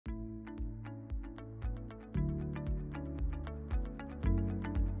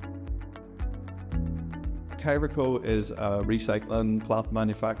Kiverco is a recycling plant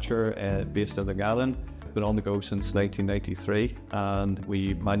manufacturer based in Daly. Been on the go since 1993, and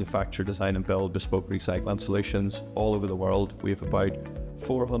we manufacture, design and build bespoke recycling solutions all over the world. We have about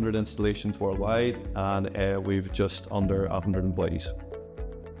 400 installations worldwide, and we've just under 100 employees.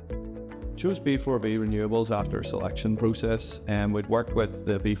 Chose B4B Renewables after a selection process, and we'd worked with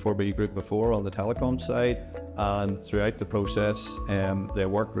the B4B group before on the telecom side, and throughout the process they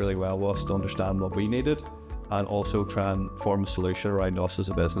worked really well with us to understand what we needed and also try and form a solution around us as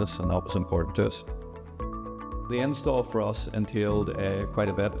a business, and that was important to us. The install for us entailed quite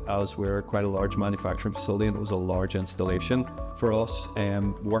a bit, as we're quite a large manufacturing facility, and it was a large installation for us.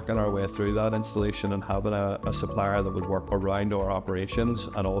 Working our way through that installation and having a supplier that would work around our operations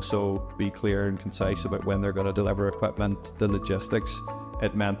and also be clear and concise about when they're going to deliver equipment, the logistics,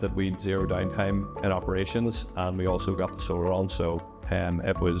 it meant that we'd zero downtime in operations, and we also got the solar on, so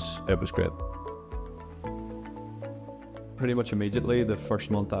it was great. Pretty much immediately, the first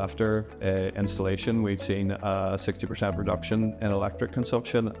month after installation, we've seen a 60% reduction in electric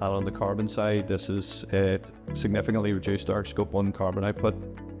consumption, and on the carbon side, this has significantly reduced our Scope 1 carbon output.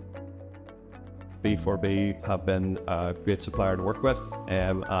 B4B have been a great supplier to work with,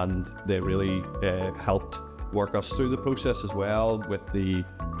 and they really helped work us through the process as well, with the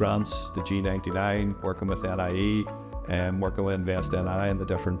grants, the G99, working with NIE, and working with Invest NI and the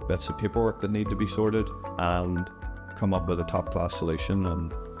different bits of paperwork that need to be sorted, and come up with a top-class solution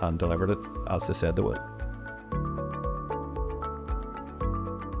and delivered it as they said they would.